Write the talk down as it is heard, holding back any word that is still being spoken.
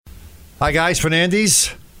Hi, guys.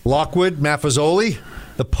 Fernandez, Lockwood, Maffezoli,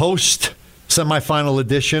 the post-semifinal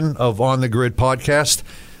edition of On the Grid podcast.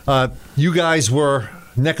 You guys were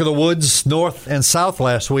neck of the woods, north and south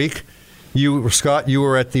last week. Scott, you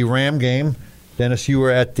were at the Ram game. Dennis, you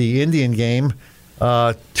were at the Indian game.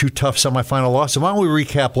 Two tough semifinal losses. Why don't we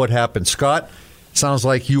recap what happened? Scott, sounds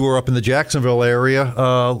like you were up in the Jacksonville area.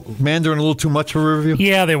 Mandarin a little too much for Riverview?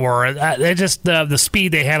 Yeah, they were. They just the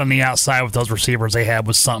speed they had on the outside with those receivers they had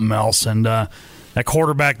was something else. And that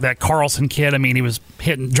quarterback, that Carlson kid, I mean, he was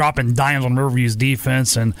dropping dimes on Riverview's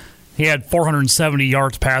defense, and he had 470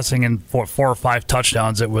 yards passing and 4 or 5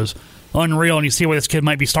 touchdowns. It was unreal, and you see why this kid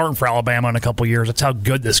might be starting for Alabama in a couple of years. That's how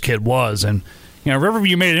good this kid was. And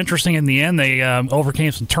Riverview made it interesting in the end. They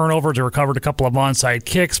overcame some turnovers. They recovered a couple of onside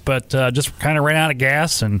kicks, but just kind of ran out of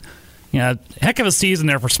gas. And heck of a season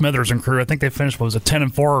there for Smithers and crew. I think they finished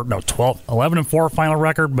 11-4 final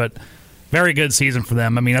record, but very good season for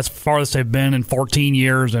them. I mean, that's the farthest they've been in 14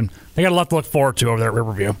 years, and they got a lot to look forward to over there at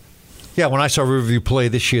Riverview. Yeah, when I saw Riverview play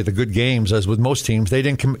this year, the good games, as with most teams, they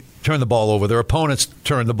didn't turn the ball over. Their opponents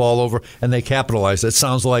turned the ball over, and they capitalized. It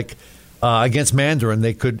sounds like against Mandarin,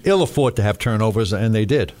 they could ill afford to have turnovers, and they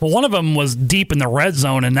did. Well, one of them was deep in the red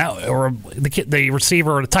zone, and the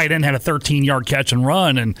receiver or the tight end had a 13-yard catch and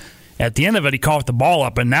run, and at the end of it, he coughed the ball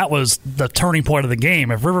up, and that was the turning point of the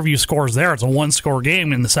game. If Riverview scores there, it's a one-score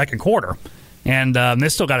game in the second quarter, and they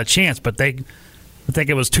still got a chance, but I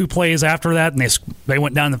think it was 2 plays after that, and they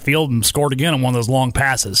went down the field and scored again on one of those long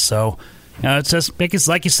passes. So it's just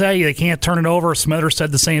like you say, they can't turn it over. Smithers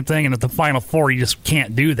said the same thing, and at the Final Four, you just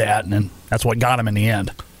can't do that, and that's what got him in the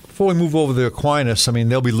end. Before we move over to Aquinas, I mean,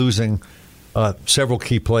 they'll be losing several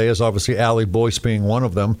key players, obviously Allie Boyce being one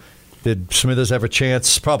of them. Did Smithers have a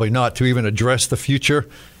chance? Probably not, to even address the future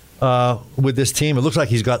with this team. It looks like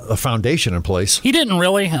he's got a foundation in place. He didn't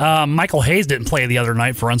really. Michael Hayes didn't play the other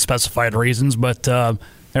night for unspecified reasons, but there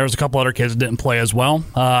was a couple other kids that didn't play as well.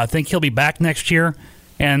 I think he'll be back next year.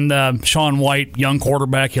 And Sean White, young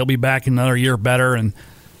quarterback, he'll be back in another year better. And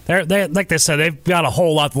like they said, they've got a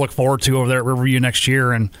whole lot to look forward to over there at Riverview next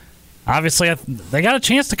year. And obviously, they got a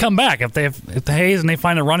chance to come back. If the Hayes and they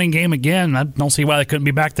find a running game again, I don't see why they couldn't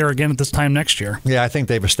be back there again at this time next year. Yeah, I think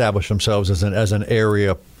they've established themselves as an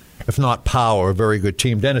area, if not power, a very good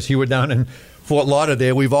team. Dennis, you were down in Fort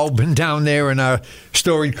Lauderdale. We've all been down there in our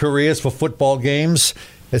storied careers for football games.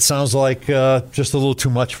 It sounds like just a little too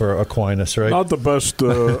much for Aquinas, right? Not the best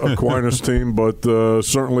Aquinas team, but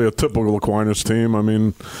certainly a typical Aquinas team. I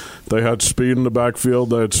mean, they had speed in the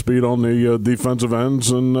backfield. They had speed on the defensive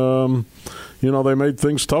ends, and they made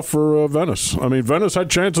things tough for Venice. I mean, Venice had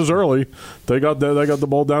chances early. They got the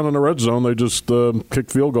ball down in the red zone. They just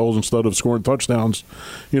kicked field goals instead of scoring touchdowns.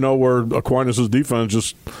 Where Aquinas' defense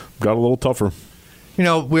just got a little tougher.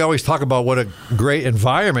 We always talk about what a great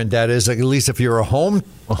environment that is, at least if you're a home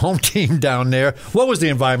team down there. What was the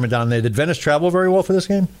environment down there? Did Venice travel very well for this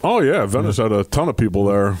game? Oh, yeah. Venice had a ton of people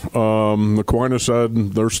there. Aquinas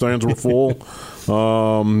said their stands were full.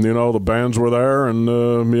 The bands were there, and,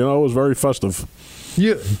 it was very festive.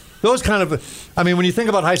 Those kind of, when you think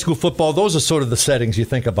about high school football, those are sort of the settings you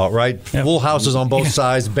think about, right? Yep. Full houses on both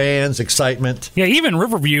sides, bands, excitement. Yeah, even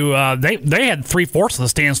Riverview, they had 3/4 of the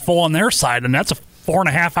stands full on their side, and that's a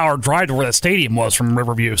 4.5-hour drive to where the stadium was from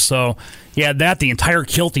Riverview. So you had that. The entire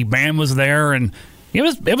Kilty band was there, and it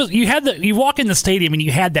was. You walk in the stadium and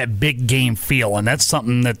you had that big game feel, and that's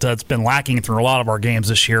something that's been lacking through a lot of our games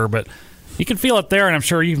this year. But you can feel it there, and I'm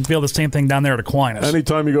sure you can feel the same thing down there at Aquinas.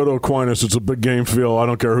 Anytime you go to Aquinas, it's a big game feel. I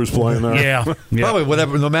don't care who's playing there. Yeah. Probably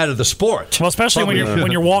whatever, no matter the sport. Well, especially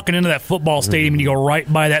when you're walking into that football stadium and you go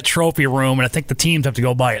right by that trophy room, and I think the teams have to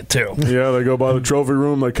go by it too. Yeah, they go by the trophy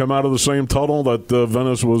room. They come out of the same tunnel that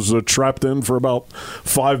Venice was trapped in for about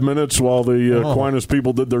 5 minutes while the Aquinas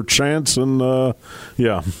people did their chants, and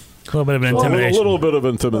yeah. A little bit of intimidation. A little bit of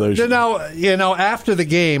intimidation. Now, after the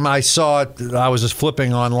game, I was just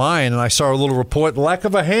flipping online, and I saw a little report, lack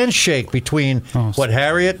of a handshake between,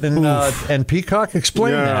 Harriet and Peacock?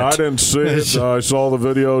 Explain that. Yeah, I didn't see it. I saw the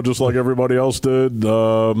video just like everybody else did.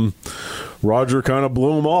 Roger kind of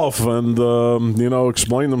blew him off and,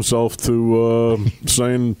 explained himself to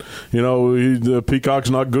saying, Peacock's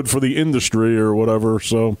not good for the industry or whatever.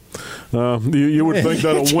 So you would think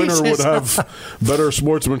that a winner would have better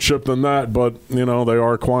sportsmanship than that, but, they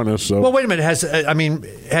are Aquinas. So. Well, wait a minute.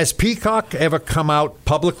 Has Peacock ever come out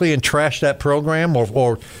publicly and trashed that program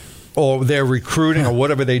or their recruiting or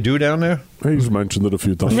whatever they do down there? He's mentioned it a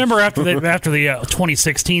few times. Remember after the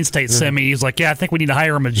 2016 state semi, he's like, I think we need to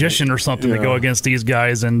hire a magician or something to go against these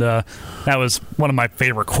guys. And that was one of my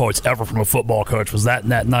favorite quotes ever from a football coach was that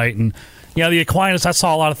night. And Yeah, the Aquinas, I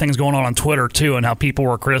saw a lot of things going on Twitter, too, and how people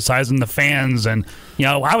were criticizing the fans. And,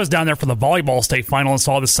 I was down there for the volleyball state final and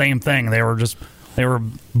saw the same thing. They were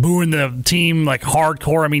booing the team like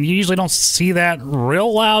hardcore. I mean, you usually don't see that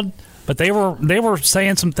real loud, but they were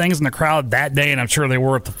saying some things in the crowd that day, and I'm sure they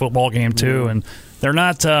were at the football game, too. And they're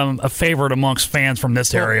not a favorite amongst fans from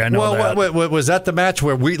this area. I know that. Was that the match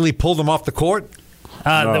where Wheatley pulled them off the court?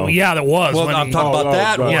 No. Yeah, that was. Well, I'm talking about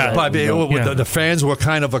that. Yeah. The fans were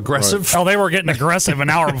kind of aggressive. Right. Oh, they were getting aggressive an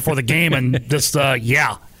hour before the game, and just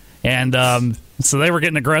and so they were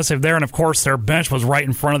getting aggressive there. And of course, their bench was right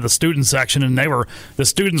in front of the student section, and the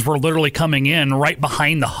students were literally coming in right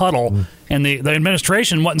behind the huddle, and the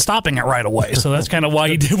administration wasn't stopping it right away. So that's kind of why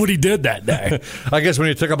he did what he did that day. I guess when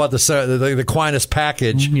you talk about the Aquinas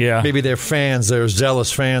package, maybe their fans, their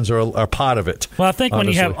zealous fans, are part of it. Well, I think when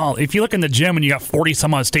if you look in the gym and you got 40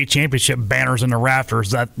 some odd state championship banners in the rafters,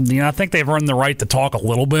 that I think they've earned the right to talk a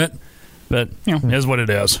little bit, but it is what it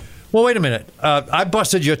is. Well, wait a minute. I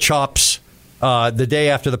busted your chops the day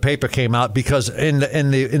after the paper came out because in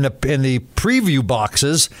the preview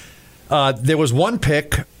boxes there was one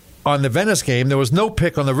pick on the Venice game. There was no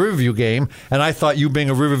pick on the Riverview game, and I thought, you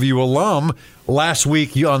being a Riverview alum, last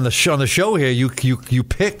week on the show here, you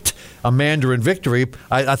picked a Mandarin victory.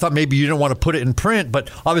 I thought maybe you didn't want to put it in print, but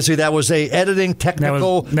obviously that was a editing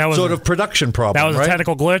technical sort of production problem. That was right? a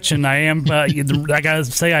technical glitch, and I am I got to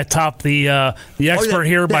say I topped the expert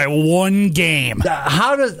here by one game.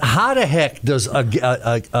 How the heck does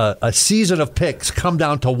a season of picks come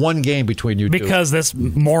down to one game between you two? Because this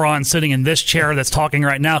moron sitting in this chair that's talking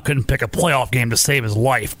right now couldn't pick a playoff game to save his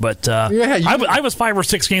life. But I was 5 or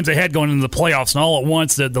 6 games ahead going into the playoffs, and all at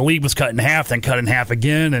once the league was cut in half, then cut in half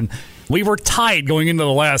again, and we were tied going into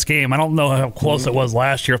the last game. I don't know how close it was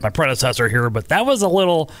last year with my predecessor here, but that was a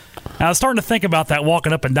little... I was starting to think about that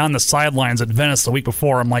walking up and down the sidelines at Venice the week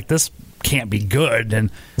before. I'm like, this can't be good.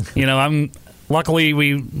 And, luckily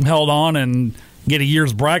we held on and get a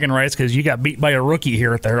year's bragging rights because you got beat by a rookie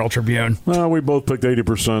here at the Herald Tribune. We both picked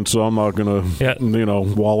 80%, so I'm not going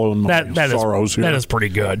to, wallow in my sorrows here. That is pretty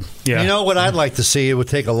good. Yeah. You know what I'd like to see? It would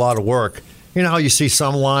take a lot of work. You know how you see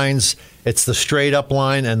some lines, it's the straight up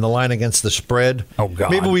line and the line against the spread? Oh,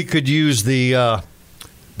 God. Maybe we could use the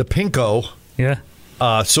Pinko. Yeah.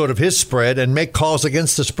 Sort of his spread and make calls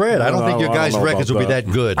against the spread. I don't think your guys' records will be that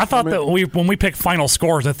good. I thought that when we pick final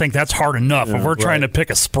scores, I think that's hard enough. If we're trying to pick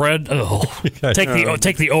a spread,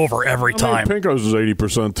 take the over every time. Pinko's is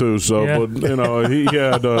 80% too. So, but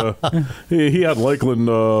he had Lakeland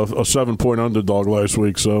a 7-point underdog last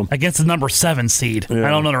week. So against the number 7 seed, I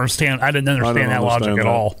didn't understand that logic at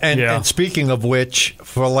all. And speaking of which,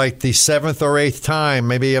 for like the 7th or 8th time,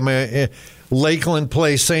 maybe Lakeland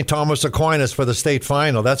plays St. Thomas Aquinas for the state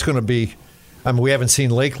final. That's going to be, we haven't seen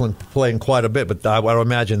Lakeland play in quite a bit, but I would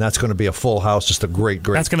imagine that's going to be a full house, just a great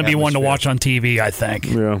That's going to be one to watch on TV, I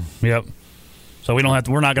think. Yeah. Yep. So we're not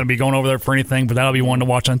going to be going over there for anything, but that'll be one to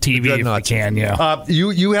watch on TV if we can, yeah.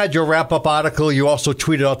 You had your wrap-up article. You also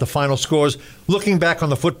tweeted out the final scores. Looking back on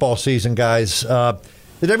the football season, guys,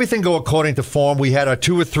 did everything go according to form? We had our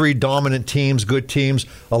 2 or 3 dominant teams, good teams,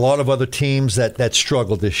 a lot of other teams that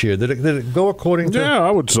struggled this year. Did it go according to... Yeah,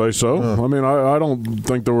 I would say so. I mean, I don't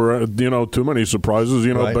think there were, too many surprises.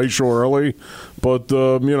 Right. Bayshore early. But,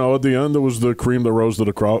 at the end, it was the cream that rose to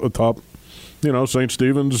the top. St.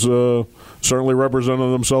 Stephen's certainly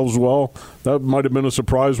represented themselves well. That might have been a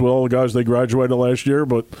surprise with all the guys they graduated last year.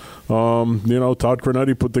 But, Todd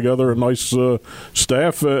Cronetti put together a nice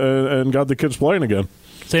staff and got the kids playing again.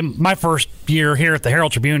 My first year here at the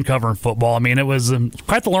Herald Tribune covering football, it was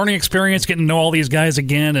quite the learning experience, getting to know all these guys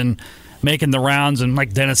again and making the rounds. And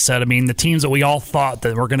like Dennis said, the teams that we all thought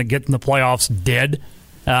that were going to get in the playoffs did.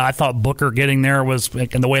 I thought Booker getting there was,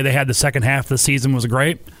 and the way they had the second half of the season was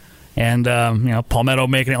great. And, Palmetto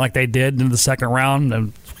making it like they did in the second round,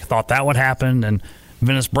 and thought that would happen. And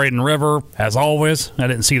Venice, Braden River, as always. I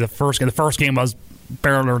didn't see the first game. The first game was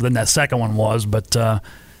better than that second one was, but...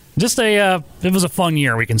 it was a fun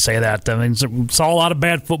year, we can say that. Saw a lot of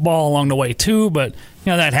bad football along the way too, but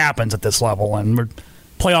that happens at this level. And the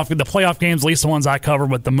playoff games, at least the ones I covered,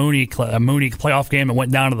 but the Mooney playoff game that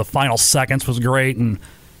went down to the final seconds was great, and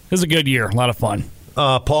it was a good year, a lot of fun.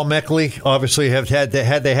 Paul Meckley, obviously, had they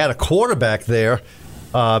had a quarterback there.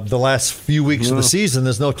 The last few weeks of the season,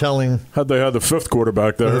 there's no telling. Had they had the 5th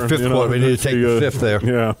quarterback there. The 5th quarterback. We need to take the 5th there.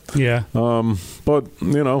 Yeah. Yeah. But,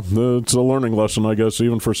 it's a learning lesson, I guess,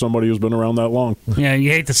 even for somebody who's been around that long. Yeah, you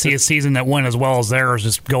hate to see a season that went as well as theirs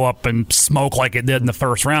just go up and smoke like it did in the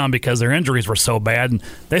first round because their injuries were so bad. And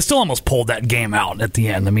they still almost pulled that game out at the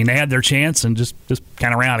end. They had their chance and just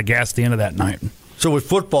kind of ran out of gas at the end of that night. So with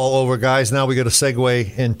football over, guys, now we got to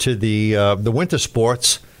segue into the winter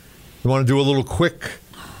sports. You want to do a little quick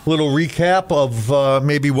recap of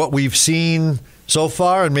maybe what we've seen so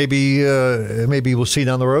far, and maybe we'll see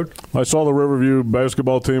down the road? I saw the Riverview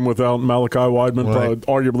basketball team without Malachi Weidman, Right.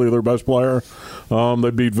 arguably their best player.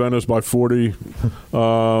 They beat Venice by 40.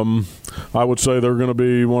 I would say they're going to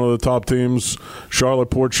be one of the top teams.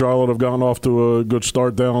 Port Charlotte have gotten off to a good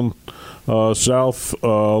start down south.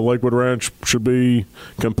 Lakewood Ranch should be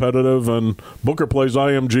competitive. And Booker plays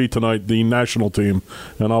IMG tonight, the national team,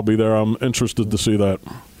 and I'll be there. I'm interested to see that.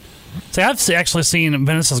 See, I've actually seen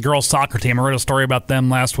Venice's girls soccer team. I read a story about them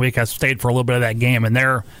last week. I stayed for a little bit of that game, and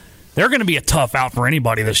they're going to be a tough out for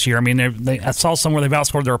anybody this year. I mean, I saw somewhere they've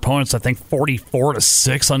outscored their opponents, I think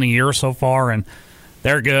 44-6 on the year so far, and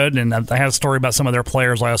they're good. And I had a story about some of their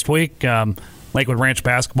players last week. Lakewood Ranch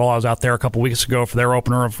basketball, I was out there a couple weeks ago for their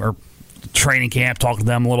opener or training camp, talking to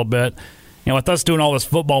them a little bit. You know, with us doing all this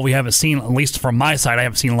football, we haven't seen, at least from my side, I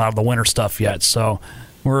haven't seen a lot of the winter stuff yet. So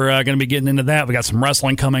we're going to be getting into that. We got some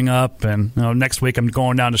wrestling coming up, and next week I'm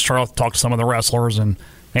going down to Charlotte to talk to some of the wrestlers, and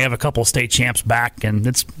they have a couple of state champs back, and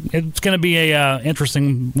it's going to be a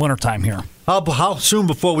interesting wintertime here. How soon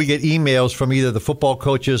before we get emails from either the football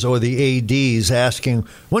coaches or the ADs asking,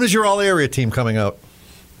 when is your all-area team coming out?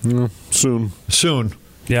 Soon.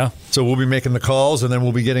 Yeah. So we'll be making the calls, and then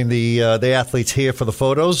we'll be getting the athletes here for the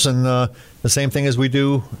photos, and the same thing as we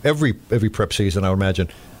do every prep season, I would imagine.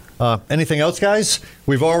 Anything else, guys?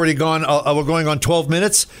 We've already gone. We're going on 12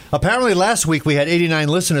 minutes. Apparently, last week we had 89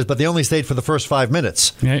 listeners, but they only stayed for the first 5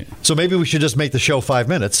 minutes. Right. So maybe we should just make the show 5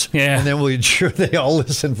 minutes. Yeah. And then we'll ensure they all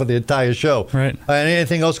listen for the entire show. Right.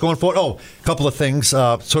 Anything else going forward? Oh, a couple of things,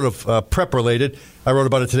 sort of prep related. I wrote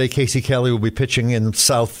about it today. Casey Kelly will be pitching in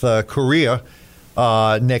South Korea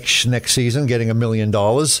next season, getting $1 million.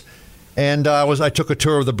 And I took a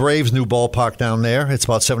tour of the Braves' new ballpark down there. It's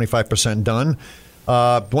about 75% done.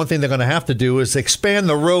 One thing they're going to have to do is expand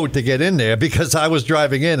the road to get in there, because I was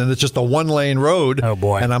driving in and it's just a one-lane road. Oh,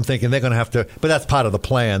 boy. And I'm thinking they're going to have to, but that's part of the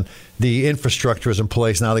plan. The infrastructure is in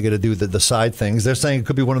place. Now they're going to do the side things. They're saying it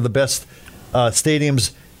could be one of the best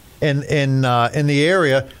stadiums in the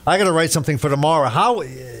area. I got to write something for tomorrow.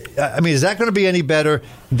 Is that going to be any better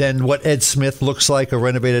than what Ed Smith looks like, a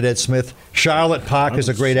renovated Ed Smith? Charlotte Park is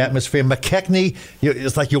a great atmosphere. McKechnie,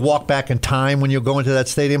 it's like you walk back in time when you go into that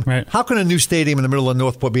stadium. Right. How can a new stadium in the middle of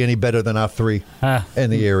Northport be any better than our three in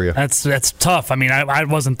the area? That's tough. I mean, I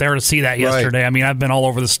wasn't there to see that yesterday. Right. I mean, I've been all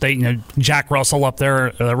over the state. Jack Russell up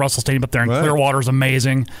there, the Russell Stadium up there in Clearwater is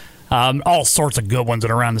amazing. All sorts of good ones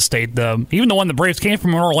that are around the state. Even the one the Braves came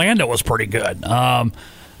from in Orlando was pretty good.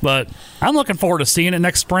 But I'm looking forward to seeing it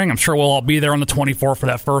next spring. I'm sure we'll all be there on the 24th for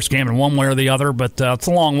that first game in one way or the other, but it's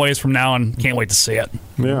a long ways from now and can't wait to see it.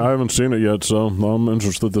 Yeah, I haven't seen it yet, so I'm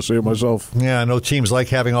interested to see it myself. Yeah, I know teams like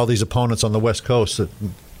having all these opponents on the West Coast,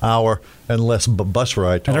 an hour and less bus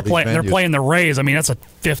ride to and they're playing the Rays. I mean, that's a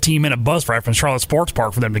 15-minute bus ride from Charlotte Sports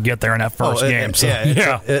Park for them to get there in that first game. So,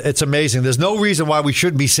 it's amazing. There's no reason why we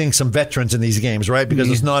shouldn't be seeing some veterans in these games, right? Because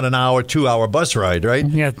it's not an hour, 2-hour bus ride, right?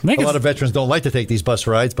 Yeah, a lot of veterans don't like to take these bus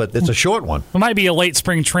rides, but it's a short one. It might be a late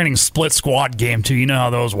spring training split squad game, too. You know how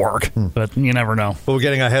those work, but you never know. But we're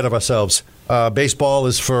getting ahead of ourselves. Baseball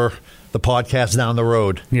is for the podcast down the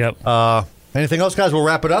road. Yep. Anything else, guys? We'll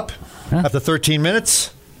wrap it up after 13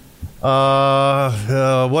 minutes.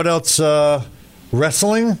 What else?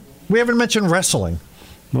 Wrestling? We haven't mentioned wrestling.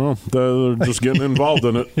 Well, they're just getting involved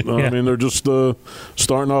in it. I mean, they're just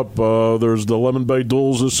starting up. There's the Lemon Bay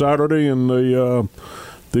Duels this Saturday, and the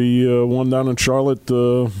one down in Charlotte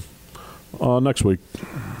next week.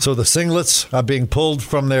 So the singlets are being pulled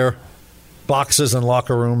from their boxes and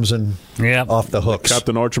locker rooms and off the hooks.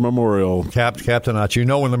 Captain Archer Memorial. Captain Archer. You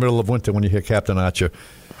know in the middle of winter when you hear Captain Archer.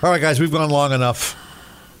 All right, guys, we've gone long enough.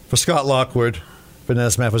 For Scott Lockwood,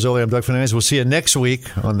 Vanessa Maffezoli, I'm Doug Fernandez. We'll see you next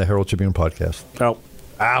week on the Herald Tribune podcast.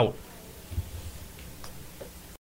 Out.